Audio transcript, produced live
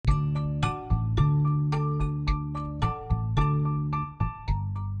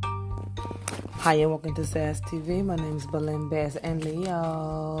Hi and welcome to SAS TV. My name is Belen Bass and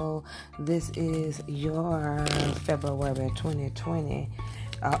Leo. This is your February 2020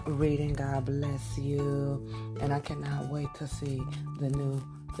 reading. God bless you. And I cannot wait to see the new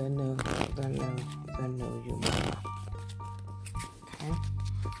you. Okay.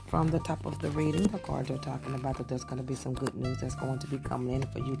 From the top of the reading, the cards are talking about that there's going to be some good news that's going to be coming in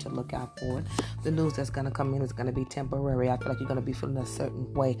for you to look out for. The news that's going to come in is going to be temporary. I feel like you're going to be feeling a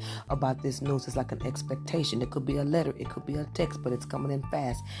certain way about this news. It's like an expectation. It could be a letter. It could be a text, but it's coming in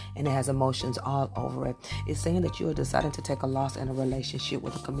fast, and it has emotions all over it. It's saying that you are deciding to take a loss in a relationship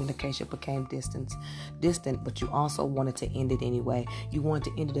where the communication became distant, but you also wanted to end it anyway. You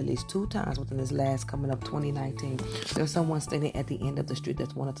wanted to end it at least 2 times within this last coming up 2019. There's someone standing at the end of the street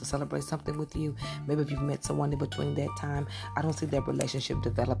that's wanted to celebrate something with you. Maybe if you've met someone in between that time, I don't see that relationship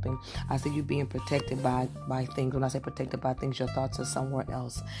developing. I see you being protected by things. When I say protected by things, your thoughts are somewhere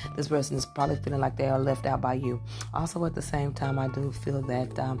else. This person is probably feeling like they are left out by you. Also, at the same time, I do feel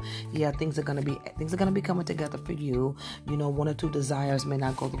that things are gonna be coming together for you. You know, 1 or 2 desires may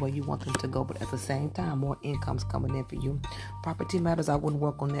not go the way you want them to go, but at the same time, more income's coming in for you. Property matters, I wouldn't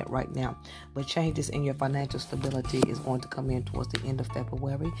work on that right now, but changes in your financial stability is going to come in towards the end of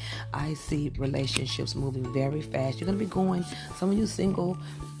February. I see relationships moving very fast. You're going to be going, some of you single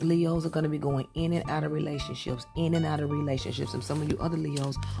Leos are going to be going in and out of relationships, and some of you other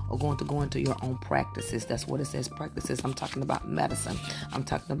Leos are going to go into your own practices. That's what it says, practices. I'm talking about medicine. I'm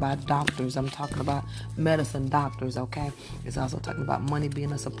talking about doctors. I'm talking about medicine doctors, okay? It's also talking about money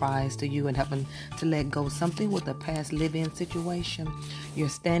being a surprise to you and having to let go something with a past live-in situation. You're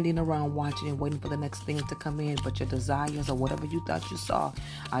standing around watching and waiting for the next thing to come in, but your desires or whatever you thought you saw,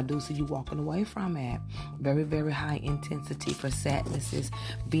 I do see you walking away from it. Very, very high intensity for sadnesses.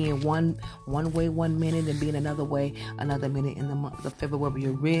 Being one way 1 minute and being another way another minute in the month of February.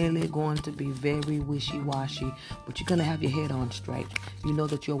 You're really going to be very wishy-washy, but you're going to have your head on straight. You know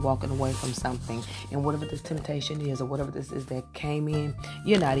that you're walking away from something, and whatever this temptation is or whatever this is that came in,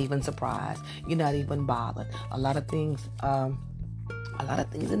 you're not even surprised. You're not even bothered. A lot of things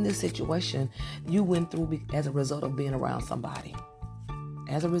in this situation you went through as a result of being around somebody.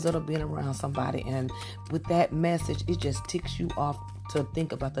 And with that message, it just ticks you off to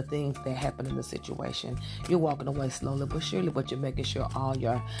think about the things that happened in the situation. You're walking away slowly but surely, but you're making sure all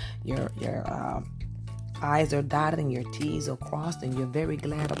your I's are dotted and your T's are crossed, and you're very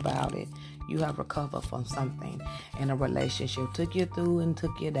glad about it. You have recovered from something, and a relationship took you through and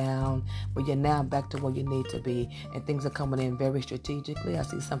took you down, but you're now back to where you need to be, and things are coming in very strategically. I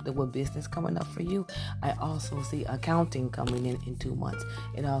see something with business coming up for you. I also see accounting coming in 2 months.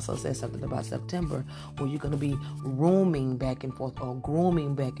 It also says something about September, where you're going to be roaming back and forth, or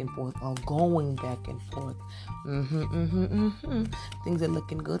grooming back and forth, or going back and forth. Things are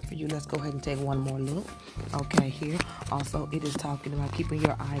looking good for you. Let's go ahead and take one more look. Okay, here also it is talking about keeping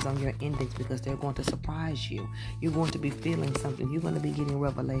your eyes on your endings, because they're going to surprise you. You're going to be feeling something. You're going to be getting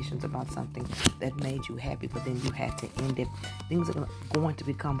revelations about something that made you happy, but then you had to end it. Things are going to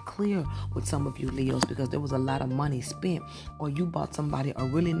become clear with some of you Leos, because there was a lot of money spent, or you bought somebody a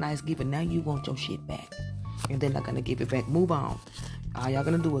really nice gift and now you want your shit back, and they're not going to give it back. Move on. All y'all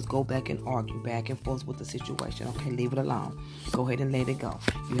going to do is go back and argue back and forth with the situation. Okay, leave it alone. Go ahead and let it go.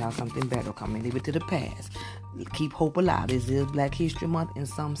 You have something better coming. Leave it to the past. Keep hope alive. This is Black History Month in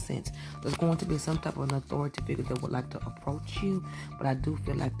some sense. There's going to be some type of an authority figure that would like to approach you, but I do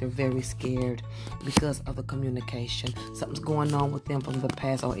feel like they're very scared because of the communication. Something's going on with them from the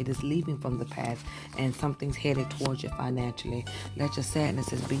past, or it is leaving from the past, and something's headed towards you financially. Let your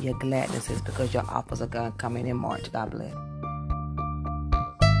sadnesses be your gladnesses, because your offers are going to come in March. God bless.